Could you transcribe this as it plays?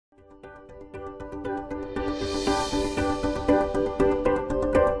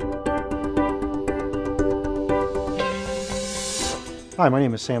Hi, my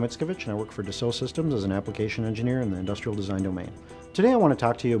name is Sam Itskovitch and I work for Dassault Systèmes as an application engineer in the industrial design domain. Today I want to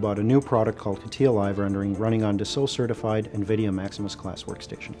talk to you about a new product called CATIA Live Rendering running on Dassault certified NVIDIA Maximus class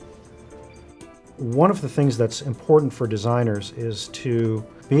workstation. One of the things that's important for designers is to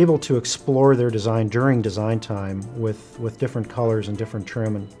be able to explore their design during design time with different colors and different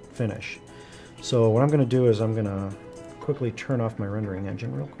trim and finish. So what I'm going to do is I'm going to quickly turn off my rendering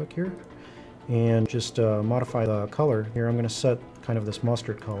engine real quick here and just modify the color. Here I'm going to set kind of this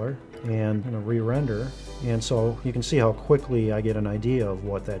mustard color and I'm going to re-render, and so you can see how quickly I get an idea of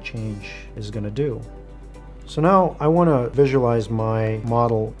what that change is going to do. So now I want to visualize my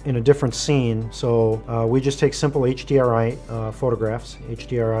model in a different scene, so we just take simple HDRI photographs,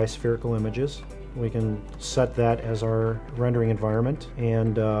 HDRI spherical images. We can set that as our rendering environment,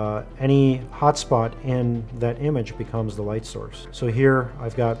 and any hotspot in that image becomes the light source. So here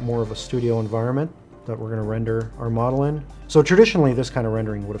I've got more of a studio environment that we're going to render our model in. So traditionally this kind of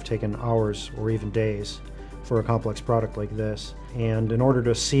rendering would have taken hours or even days for a complex product like this, and in order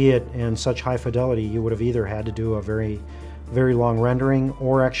to see it in such high fidelity you would have either had to do a very long rendering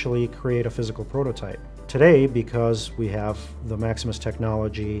or actually create a physical prototype. Today, because we have the Maximus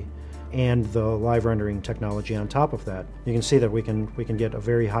technology and the live rendering technology on top of that, you can see that we can get a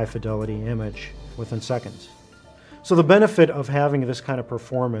very high fidelity image within seconds. So the benefit of having this kind of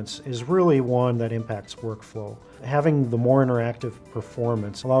performance is really one that impacts workflow. Having the more interactive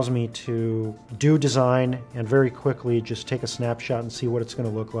performance allows me to do design and very quickly just take a snapshot and see what it's going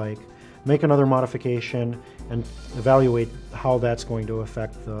to look like, make another modification, and evaluate how that's going to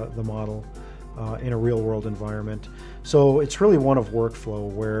affect the model in a real-world environment. So it's really one of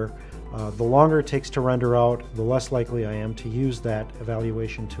workflow where the longer it takes to render out, the less likely I am to use that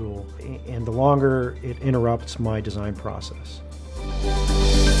evaluation tool, and the longer it interrupts my design process.